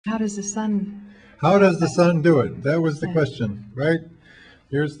How does the sun? How does the sun do it? That was the question, right?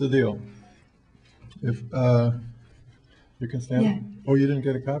 Here's the deal. If you can stand. Yeah. Oh, you didn't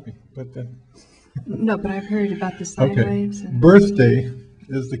get a copy, but No, but I've heard about the sine okay. waves. Birthday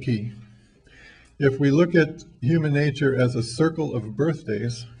is the key. If we look at human nature as a circle of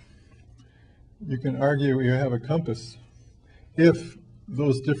birthdays, you can argue you have a compass if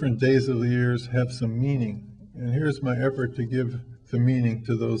those different days of the years have some meaning. And here's my effort to give the meaning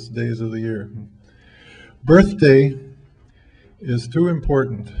to those days of the year. Birthday is too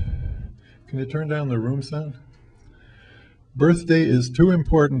important. Can you turn down the room sound? Birthday is too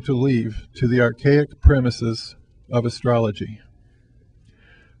important to leave to the archaic premises of astrology.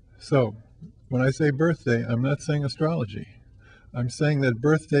 So, when I say birthday, I'm not saying astrology. I'm saying that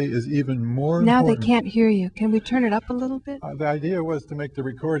birthday is even more Now important. they can't hear you. Can we turn it up a little bit? The idea was to make the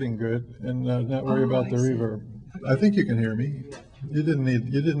recording good and not worry about the I see. reverb. I think you can hear me. You didn't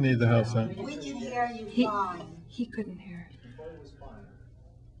need the house sound. We can hear you fine. He couldn't hear.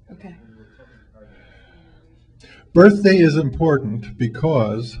 Okay. Birthday is important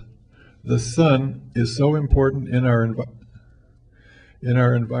because the sun is so important in our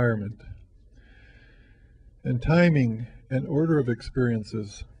environment. And timing and order of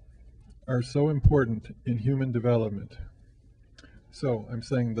experiences are so important in human development. So I'm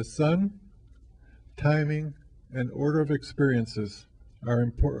saying the sun, timing, and order of experiences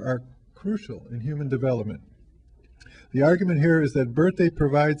are crucial in human development. The argument here is that birthday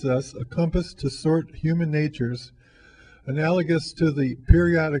provides us a compass to sort human natures analogous to the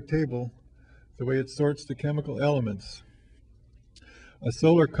periodic table, the way it sorts the chemical elements. A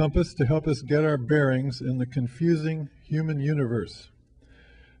solar compass to help us get our bearings in the confusing human universe,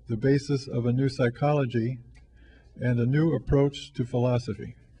 the basis of a new psychology and a new approach to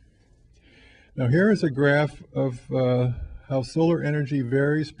philosophy. Now here is a graph of how solar energy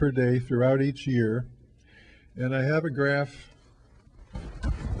varies per day throughout each year, and I have a graph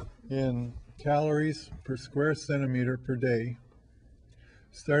in calories per square centimeter per day,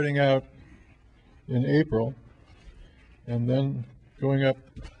 starting out in April and then going up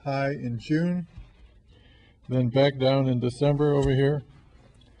high in June, then back down in December over here.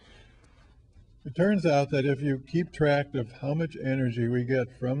 It turns out that if you keep track of how much energy we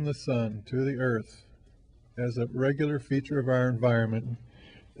get from the sun to the earth as a regular feature of our environment,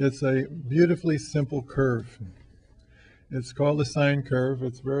 it's a beautifully simple curve. It's called the sine curve.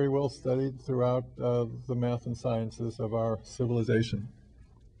 It's very well studied throughout the math and sciences of our civilization.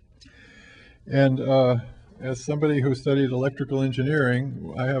 And as somebody who studied electrical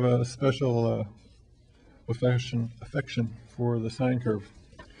engineering, I have a special affection for the sine curve.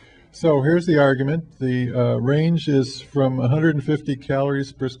 So here's the argument. The range is from 150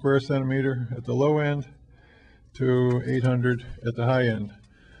 calories per square centimeter at the low end to 800 at the high end.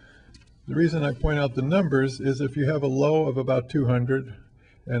 The reason I point out the numbers is if you have a low of about 200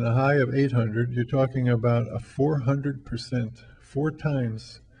 and a high of 800, you're talking about a 400%, 4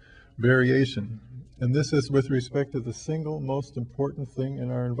 times variation. And this is with respect to the single most important thing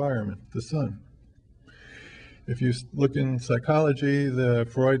in our environment, the sun. If you look in psychology,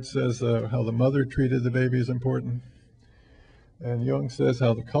 Freud says how the mother treated the baby is important. And Jung says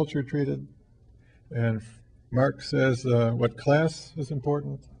how the culture treated. And Marx says what class is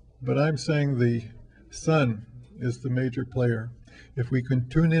important. But I'm saying the sun is the major player. If we can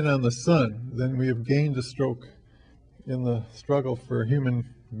tune in on the sun, then we have gained a stroke in the struggle for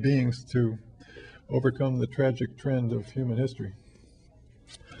human beings to overcome the tragic trend of human history.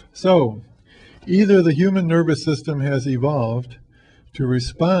 So, either the human nervous system has evolved to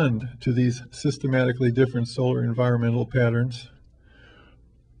respond to these systematically different solar environmental patterns,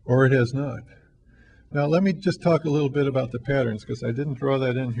 or it has not. Now let me just talk a little bit about the patterns, because I didn't draw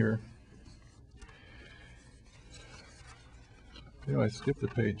that in here. You know, I skipped a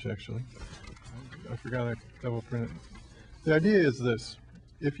page actually. I forgot I double printed. The idea is this: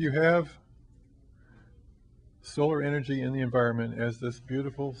 if you have solar energy in the environment as this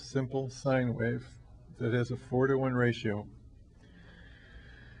beautiful, simple sine wave that has a 4-to-1 ratio,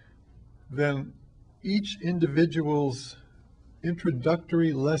 then each individual's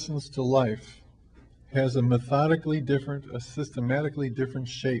introductory lessons to life has a methodically different, a systematically different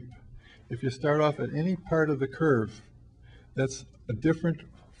shape. If you start off at any part of the curve, that's a different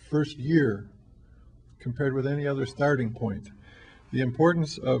first year compared with any other starting point. The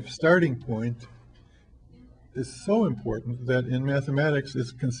importance of starting point is so important that in mathematics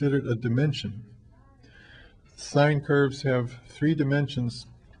it's considered a dimension. Sine curves have 3 dimensions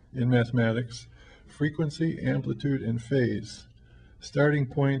in mathematics: frequency, amplitude, and phase. Starting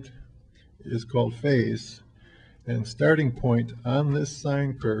point is called phase, And starting point on this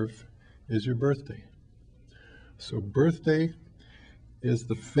sine curve is your birthday. So birthday is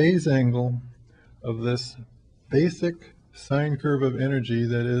the phase angle of this basic sine curve of energy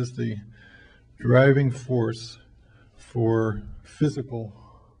that is the driving force for physical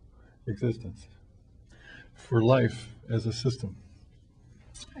existence, for life as a system.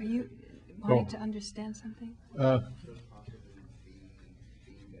 Are you wanting to understand something?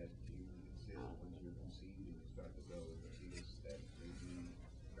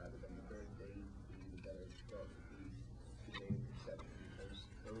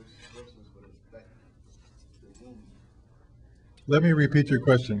 Let me repeat your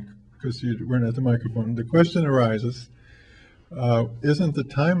question, because you weren't at the microphone. The question arises, isn't the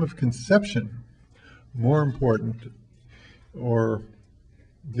time of conception more important, or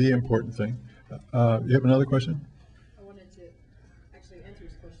the important thing? You have another question? I wanted to actually answer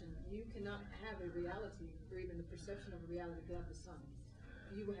this question. You cannot have a reality, or even the perception of a reality without the sun.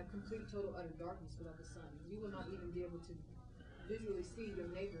 You will have complete, total, utter darkness without the sun. You will not even be able to visually see your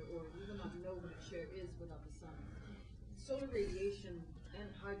neighbor, or you will not know what a chair is without the sun. Solar radiation and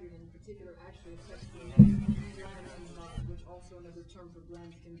hydrogen in particular actually affects the glands in the body, which also another term for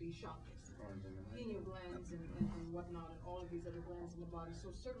glands can be chakras, pineal glands and whatnot, and all of these other glands in the body.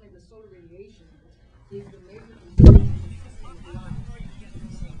 So certainly the solar radiation is the major concern of the eye.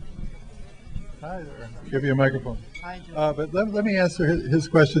 Hi there. Give you a microphone. But let me answer his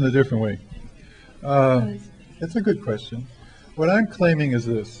question a different way. It's a good question. What I'm claiming is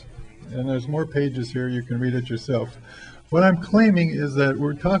this, and there's more pages here, you can read it yourself. What I'm claiming is that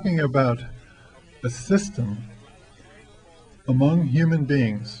we're talking about a system among human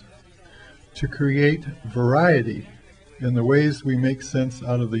beings to create variety in the ways we make sense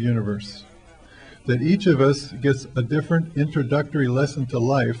out of the universe. That each of us gets a different introductory lesson to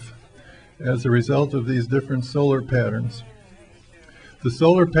life as a result of these different solar patterns. The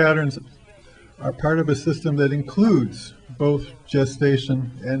solar patterns are part of a system that includes both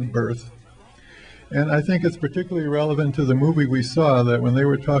gestation and birth. And I think it's particularly relevant to the movie we saw, that when they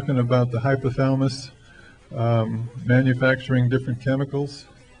were talking about the hypothalamus manufacturing different chemicals.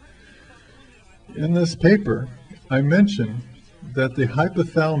 In this paper, I mentioned that the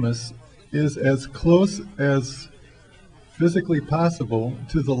hypothalamus is as close as physically possible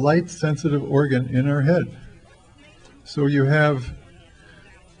to the light-sensitive organ in our head. So you have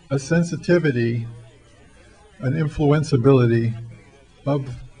a sensitivity, an influenceability of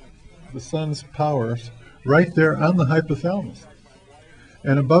the sun's powers right there on the hypothalamus.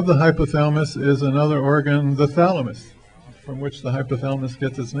 And above the hypothalamus is another organ, the thalamus, from which the hypothalamus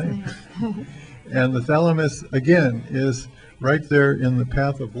gets its name. And the thalamus, again, is right there in the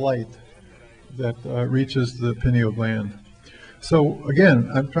path of light that reaches the pineal gland. So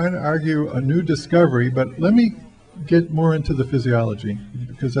again, I'm trying to argue a new discovery, but let me get more into the physiology,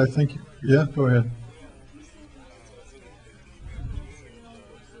 because I think, yeah, go ahead.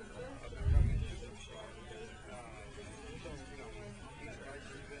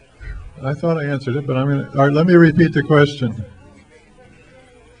 I thought I answered it, but I'm going to, all right, let me repeat the question.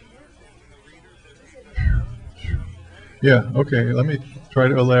 Yeah, okay, let me try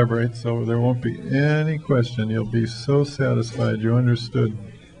to elaborate so there won't be any question. You'll be so satisfied you understood.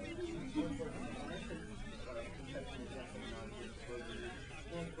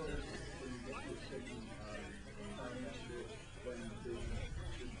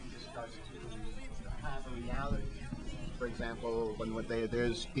 For example,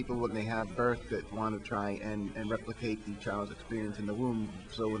 there's people when they have birth that want to try and replicate the child's experience in the womb,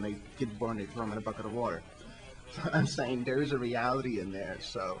 so when they get born they throw them in a bucket of water. So I'm saying there is a reality in there,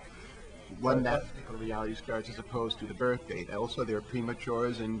 so when that particular reality starts as opposed to the birth date. Also there are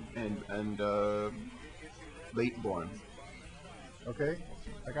prematures and late born. Okay,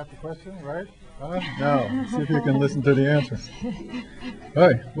 I got the question, right? Now, see if you can listen to the answer.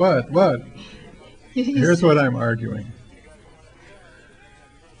 Hey, what? Here's what I'm arguing.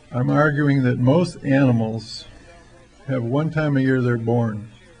 I'm arguing that most animals have one time a year they're born,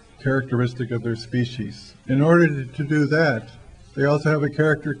 characteristic of their species. In order to do that, they also have a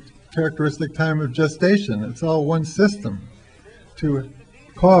characteristic time of gestation. It's all one system to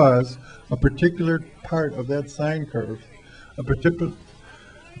cause a particular part of that sine curve, a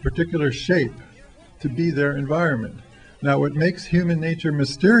particular shape, to be their environment. Now, what makes human nature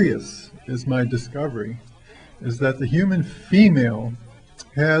mysterious, is my discovery, is that the human female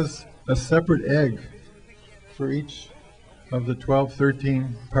has a separate egg for each of the 12,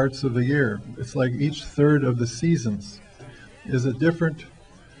 13 parts of the year. It's like each third of the seasons is a different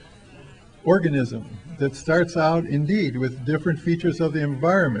organism that starts out indeed with different features of the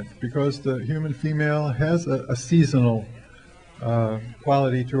environment, because the human female has a seasonal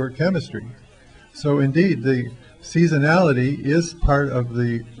quality to her chemistry. So indeed, the seasonality is part of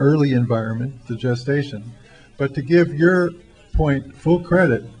the early environment, the gestation. But to give your point full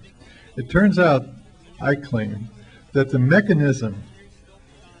credit, it turns out, I claim, that the mechanism,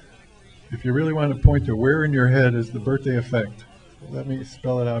 if you really want to point to where in your head is the birthday effect, let me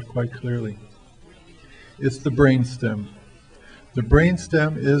spell it out quite clearly. It's the brainstem. The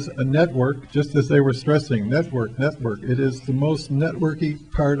brainstem is a network, just as they were stressing, network, network. It is the most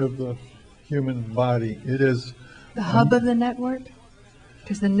networky part of the human body. It is The hub of the network?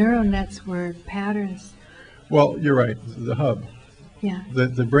 Because the neural nets were patterns. well, you're right, the hub. Yeah.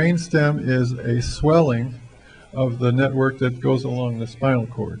 The brainstem is a swelling of the network that goes along the spinal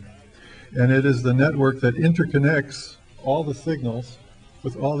cord. And it is the network that interconnects all the signals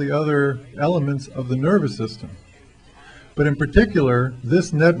with all the other elements of the nervous system. But in particular,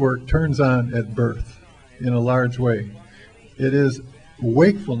 this network turns on at birth in a large way. It is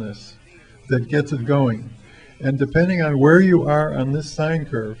wakefulness that gets it going. And depending on where you are on this sine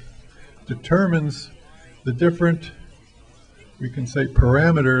curve, determines the different, we can say,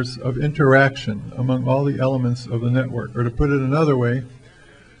 parameters of interaction among all the elements of the network. Or to put it another way,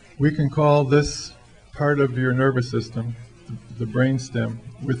 we can call this part of your nervous system the brainstem,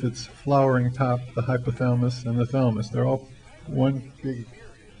 with its flowering top, the hypothalamus and the thalamus. They're all one big,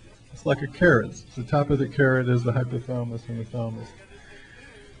 it's like a carrot. The top of the carrot is the hypothalamus and the thalamus.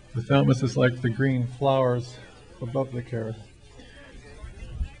 The thalamus is like the green flowers above the carrot.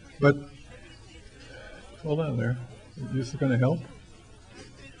 But, hold on there, this is going to help.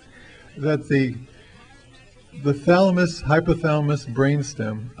 That the thalamus, hypothalamus,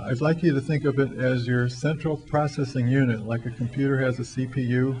 brainstem, I'd like you to think of it as your central processing unit, like a computer has a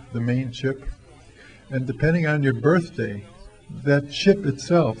CPU, the main chip. And depending on your birthday, that chip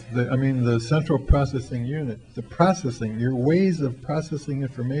itself, the central processing unit, the processing, your ways of processing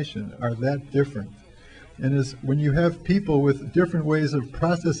information are that different. And when you have people with different ways of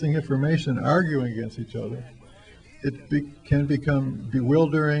processing information arguing against each other, it can become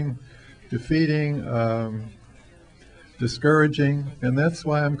bewildering, defeating, discouraging, and that's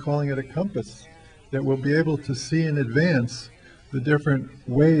why I'm calling it a compass, that will be able to see in advance the different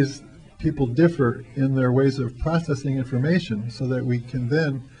ways people differ in their ways of processing information, so that we can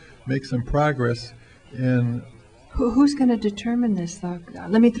then make some progress in... Who's going to determine this, though?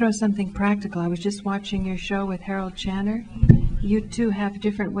 Let me throw something practical. I was just watching your show with Harold Channer. You two have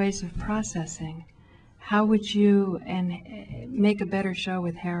different ways of processing. How would you make a better show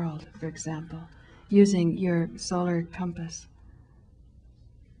with Harold, for example, using your solar compass?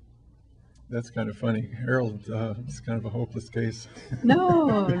 That's kind of funny. Harold is kind of a hopeless case.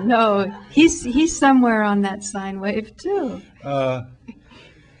 No. He's somewhere on that sine wave, too.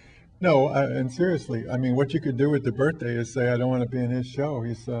 No, and seriously, I mean, what you could do with the birthday is say, I don't want to be in his show.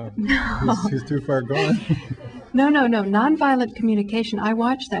 He's too far gone. No. Nonviolent communication. I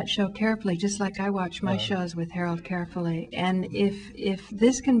watch that show carefully, just like I watch my shows with Harold carefully. And if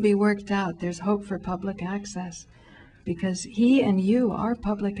this can be worked out, there's hope for public access, because he and you are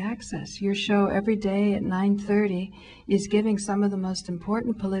public access. Your show every day at 9:30 is giving some of the most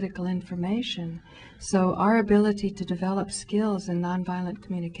important political information. So our ability to develop skills in nonviolent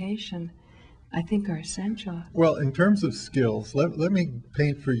communication, I think, are essential. Well, in terms of skills, let me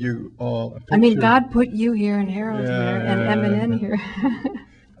paint for you all a picture. I mean, God put you here and Harold here and MNN here.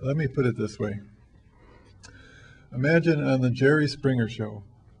 Let me put it this way. Imagine on the Jerry Springer show,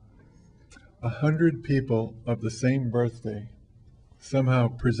 100 people of the same birthday somehow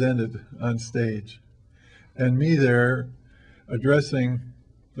presented on stage, and me there addressing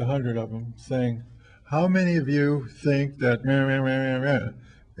the 100 of them, saying, how many of you think that,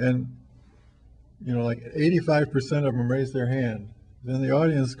 and like 85% of them raise their hand. Then the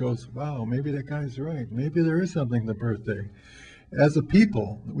audience goes, wow, maybe that guy's right. Maybe there is something to birthday. As a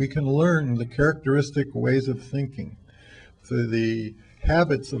people, we can learn the characteristic ways of thinking, so the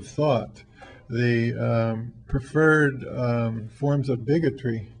habits of thought, the preferred forms of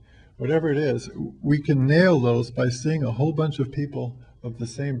bigotry, whatever it is. We can nail those by seeing a whole bunch of people of the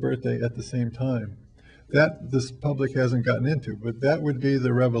same birthday at the same time. That this public hasn't gotten into, but that would be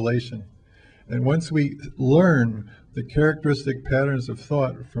the revelation. And once we learn the characteristic patterns of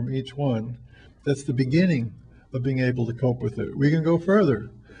thought from each one, that's the beginning of being able to cope with it. We can go further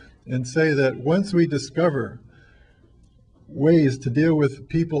and say that once we discover ways to deal with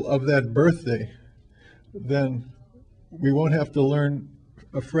people of that birthday, then we won't have to learn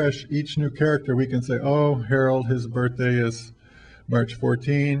afresh each new character. We can say, oh, Harold, his birthday is March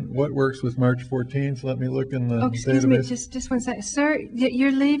 14. What works with March 14? So let me look in the Oh, excuse me, database. just 1 second. Sir,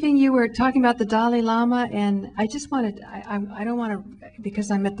 you're leaving, you were talking about the Dalai Lama, and I just wanted, I don't want to, because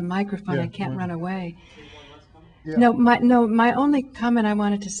I'm at the microphone, Yeah, I can't fine. run away. Yeah. No, my only comment I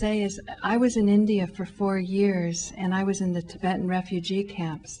wanted to say is I was in India for 4 years, and I was in the Tibetan refugee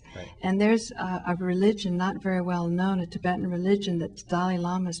camps. Right. And there's a religion not very well known, a Tibetan religion that the Dalai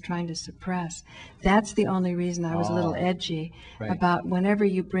Lama is trying to suppress. That's the only reason I was a little edgy Right. about whenever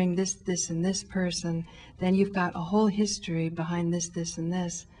you bring this, and this person, then you've got a whole history behind this, and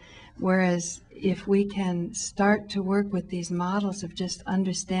this. Whereas if we can start to work with these models of just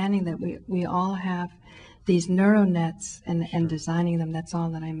understanding that we all have these neural nets and designing them, that's all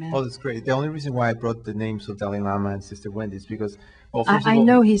that I meant. Oh, that's great. The only reason why I brought the names of Dalai Lama and Sister Wendy is because, well, first of I all,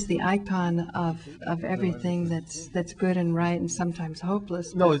 know he's the icon of everything that's good and right and sometimes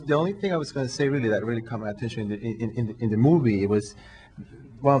hopeless. No, the only thing I was going to say really that really caught my attention in the movie, it was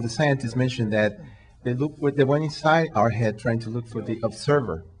one of the scientists mentioned that they went inside our head trying to look for the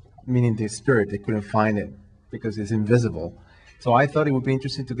observer, meaning the spirit. They couldn't find it because it's invisible. So I thought it would be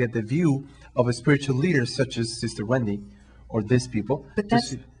interesting to get the view of a spiritual leader such as Sister Wendy or these people. But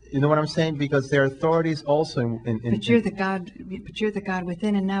that's- You know what I'm saying? Because their authorities also But you're the God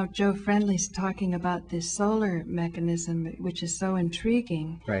within, and now Joe Friendly's talking about this solar mechanism, which is so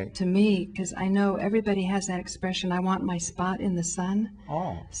intriguing Right. to me, because I know everybody has that expression, I want my spot in the sun.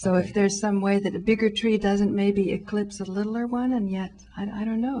 Oh, So okay. if there's some way that a bigger tree doesn't maybe eclipse a littler one, and yet, I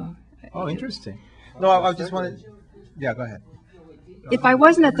don't know. Oh, interesting. No, I just wanted. Yeah, go ahead. If I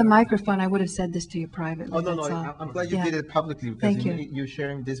wasn't at the microphone, I would have said this to you privately. Oh no, that's all. I'm glad you Yeah. did it publicly because Thank you. you're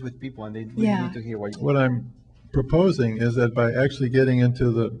sharing this with people and they really Yeah. need to hear what you. What I'm proposing is that by actually getting into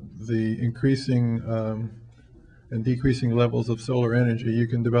the increasing and decreasing levels of solar energy, you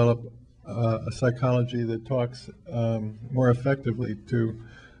can develop a psychology that talks more effectively to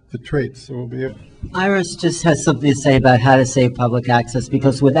the traits. So we'll be able. Iris just has something to say about how to save public access,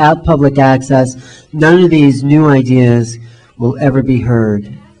 because without public access, none of these new ideas will ever be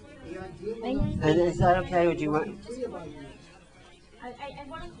heard. And is that okay? Would you want? I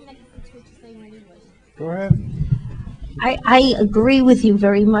wanted to connect with what you're saying anyway. Go ahead. I agree with you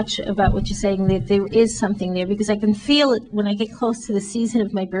very much about what you're saying, that there is something there, because I can feel it when I get close to the season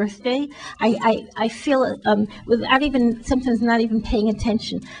of my birthday. I feel it without even, sometimes not even paying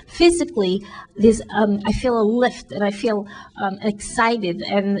attention. Physically, there's I feel a lift and I feel excited,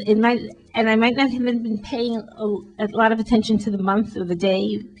 and I might not have been paying a lot of attention to the month or the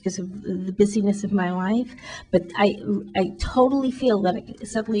day because of the busyness of my life, but I totally feel that I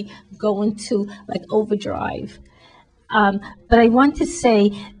suddenly go into like overdrive. But I want to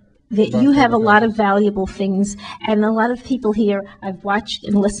say that you have a lot of valuable things, and a lot of people here, I've watched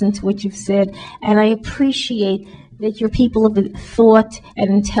and listened to what you've said, and I appreciate that you're people of thought and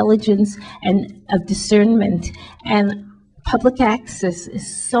intelligence and of discernment. And public access is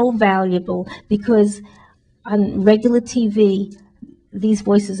so valuable, because on regular TV, these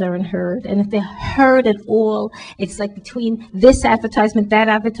voices aren't heard. And if they're heard at all, it's like between this advertisement,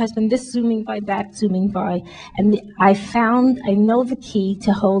 this zooming by, that zooming by. And I know the key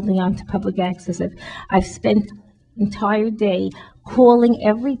to holding on to public access. I've spent entire day calling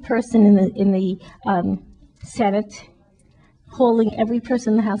every person in the Senate, calling every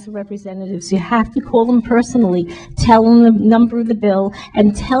person in the House of Representatives. You have to call them personally, tell them the number of the bill,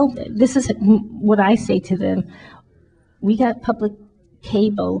 and tell them, this is what I say to them. We got public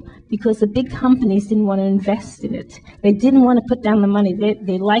cable because the big companies didn't want to invest in it. They didn't want to put down the money.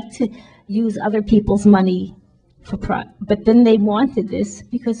 They like to use other people's money but then they wanted this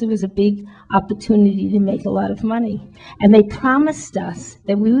because it was a big opportunity to make a lot of money. And they promised us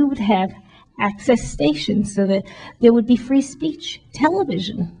that we would have access stations so that there would be free speech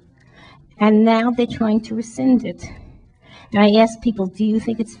television. And now they're trying to rescind it. And I ask people, do you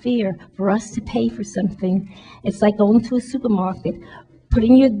think it's fair for us to pay for something? It's like going to a supermarket,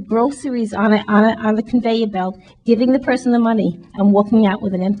 putting your groceries on the conveyor belt, giving the person the money, and walking out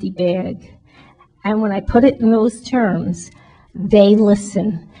with an empty bag. And when I put it in those terms, they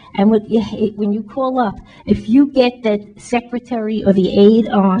listen. And when you call up, if you get that secretary or the aide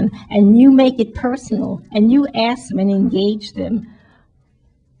on, and you make it personal, and you ask them and engage them,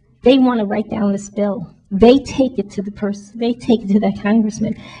 they want to write down this bill. They take it to the person, they take it to that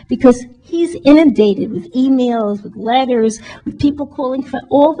congressman, because he's inundated with emails, with letters, with people calling for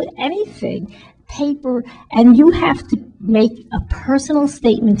anything, paper, and you have to make a personal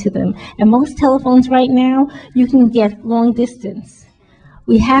statement to them. And most telephones right now, you can get long distance.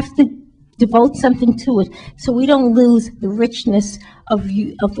 We have to devote something to it so we don't lose the richness of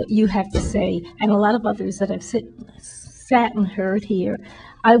what you have to say, and a lot of others that I've said sat and heard here.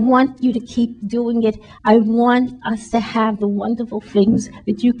 I want you to keep doing it. I want us to have the wonderful things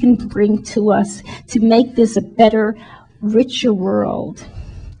that you can bring to us to make this a better, richer world.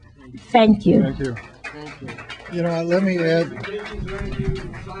 Thank you. Thank you. You know, let me add, No, you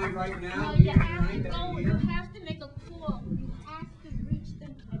have to go. You have to make a call. You have to reach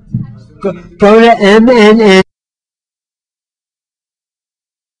them and touch them. Go to MNN.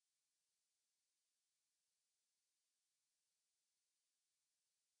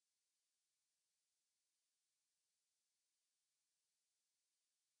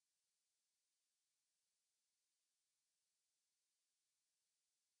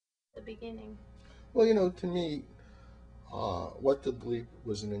 The beginning. Well, you know, to me, What the Bleep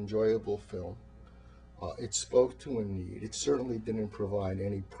was an enjoyable film. It spoke to a need. It certainly didn't provide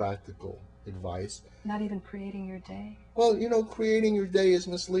any practical advice. Not even creating your day. Well, you know, creating your day is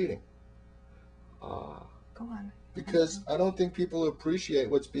misleading. Go on. Because I don't think people appreciate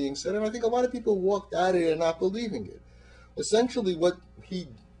what's being said, and I think a lot of people walked out of it not believing it. Essentially, what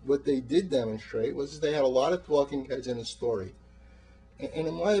they did demonstrate was they had a lot of talking heads in a story. And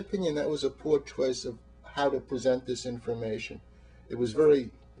in my opinion, that was a poor choice of how to present this information. It was very,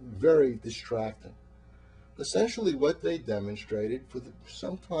 very distracting. Essentially, what they demonstrated,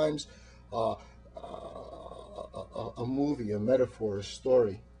 sometimes a movie, a metaphor, a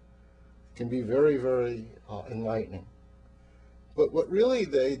story, can be very, very enlightening. But what really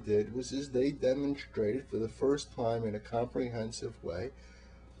they did was they demonstrated for the first time in a comprehensive way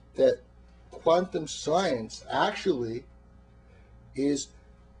that quantum science actually is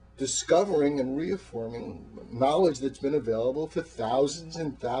discovering and reaffirming knowledge that's been available for thousands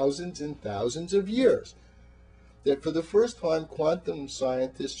and thousands and thousands of years. That for the first time, quantum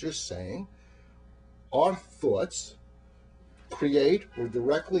scientists are saying our thoughts create or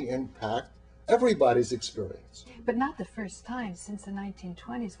directly impact everybody's experience. But not the first time, since the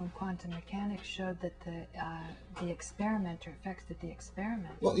 1920s when quantum mechanics showed that the experimenter affected the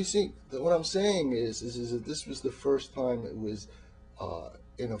experiment. Well, you see, what I'm saying is that this was the first time it was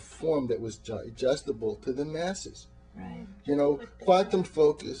in a form that was digestible to the masses. Right. You know, quantum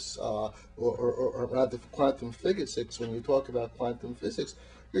focus, or rather quantum physics, when you talk about quantum physics,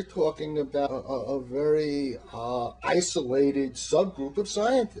 you're talking about a very isolated subgroup of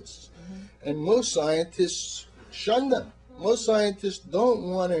scientists. Mm-hmm. And most scientists shun them. Most scientists don't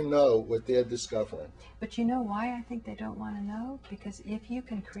want to know what they're discovering. But you know why I think they don't want to know? Because if you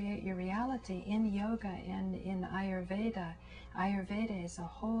can create your reality in yoga and in Ayurveda, Ayurveda is a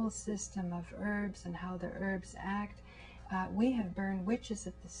whole system of herbs and how the herbs act. We have burned witches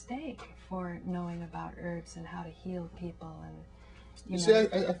at the stake for knowing about herbs and how to heal people. And you see,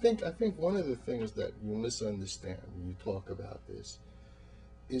 I think one of the things that you misunderstand when you talk about this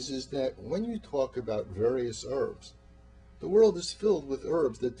is that when you talk about various herbs, the world is filled with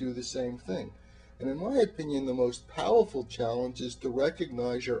herbs that do the same thing. And in my opinion, the most powerful challenge is to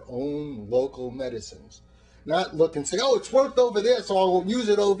recognize your own local medicines. Not look and say, oh, it's worked over there, so I'll use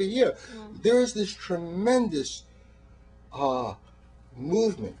it over here. Mm. There is this tremendous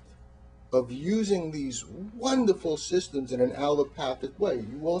movement of using these wonderful systems in an allopathic way.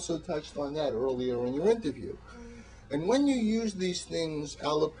 You also touched on that earlier in your interview. And when you use these things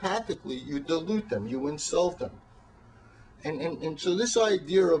allopathically, you dilute them, you insult them. And so this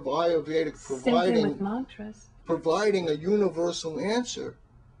idea of Ayurvedic providing a universal answer,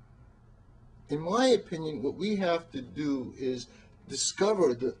 in my opinion, what we have to do is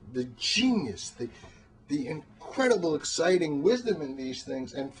discover the genius, the incredible, exciting wisdom in these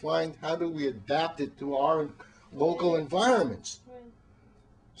things and find how do we adapt it to our local environments.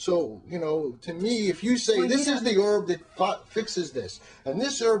 So, you know, to me, if you say this is the herb that fixes this and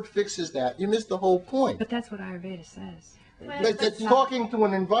this herb fixes that, you miss the whole point. But that's what Ayurveda says. Well, but it's talking to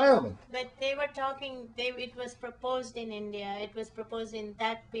an environment. But they were talking, it was proposed in India, it was proposed in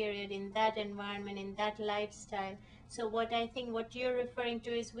that period, in that environment, in that lifestyle. So what I think what you're referring to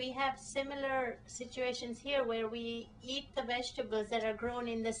is we have similar situations here where we eat the vegetables that are grown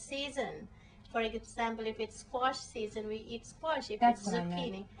in the season. For example, if it's squash season, we eat squash. If it's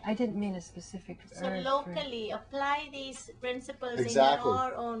zucchini. I didn't mean a specific So herb locally, apply these principles exactly. in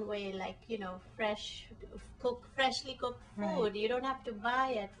your own way, like, you know, freshly cooked food. Right. You don't have to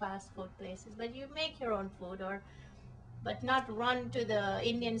buy at fast food places, but you make your own food, but not run to the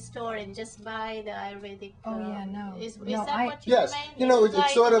Indian store and just buy the Ayurvedic. Is that what you yes, meant? you know,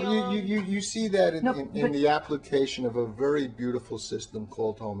 it's sort of you see that in the application of a very beautiful system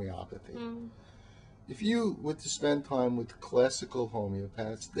called homeopathy. Mm. If you were to spend time with classical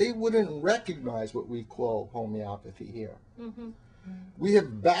homeopaths, they wouldn't recognize what we call homeopathy here. Mm-hmm. We have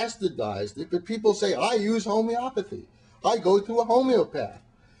bastardized it, but people say, I use homeopathy. I go to a homeopath.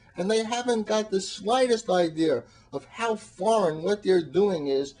 And they haven't got the slightest idea of how foreign what they're doing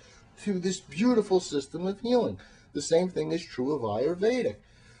is to this beautiful system of healing. The same thing is true of Ayurvedic.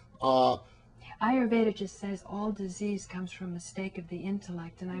 Ayurveda just says all disease comes from mistake of the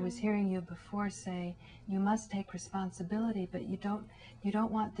intellect, and I was hearing you before say you must take responsibility, but you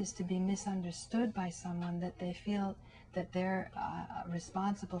don't want this to be misunderstood by someone, that they feel that they're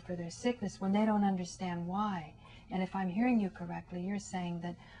responsible for their sickness when they don't understand why. And if I'm hearing you correctly, you're saying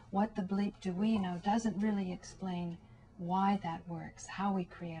that what the bleep do we know doesn't really explain why that works, how we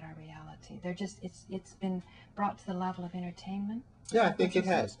create our reality. They're just, it's been brought to the level of entertainment. Yeah, I think it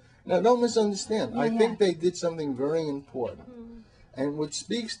has. Now, don't misunderstand. I think they did something very important. And what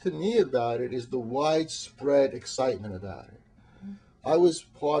speaks to me about it is the widespread excitement about it. I was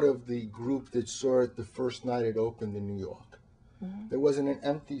part of the group that saw it the first night it opened in New York. There wasn't an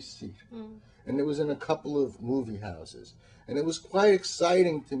empty seat. And it was in a couple of movie houses. And it was quite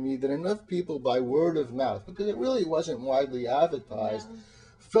exciting to me that enough people, by word of mouth, because it really wasn't widely advertised,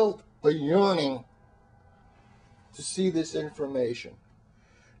 felt a yearning to see this information.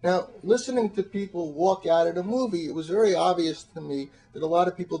 Now, listening to people walk out of the movie, it was very obvious to me that a lot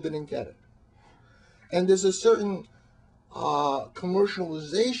of people didn't get it. And there's a certain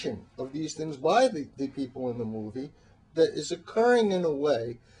commercialization of these things by the people in the movie that is occurring in a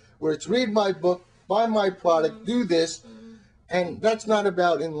way where it's read my book, buy my product, do this, and that's not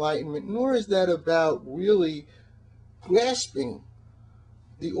about enlightenment, nor is that about really grasping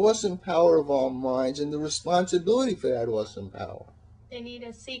the awesome power of our minds and the responsibility for that awesome power. They need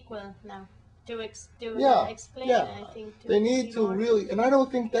a sequel now to explain, I think. They need to really, and I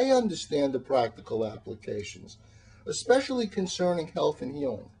don't think they understand the practical applications, especially concerning health and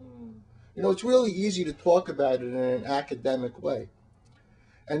healing. You know, it's really easy to talk about it in an academic way.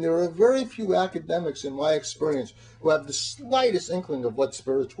 And there are very few academics, in my experience, who have the slightest inkling of what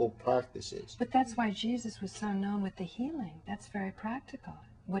spiritual practice is. But that's why Jesus was so known with the healing. That's very practical.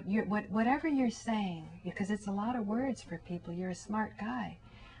 Whatever you're saying, because it's a lot of words for people, you're a smart guy.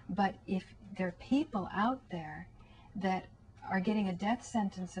 But if there are people out there that are getting a death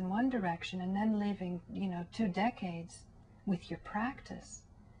sentence in one direction and then living, 2 decades with your practice,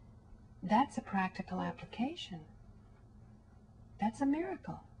 that's a practical application. That's a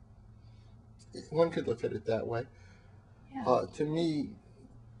miracle. One could look at it that way. Yeah. To me,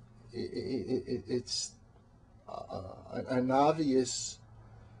 it's an obvious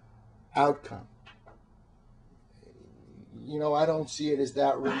outcome. I don't see it as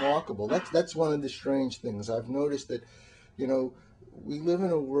that remarkable. That's one of the strange things. I've noticed that, we live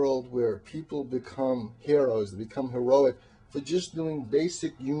in a world where people become heroes, they become heroic for just doing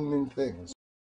basic human things.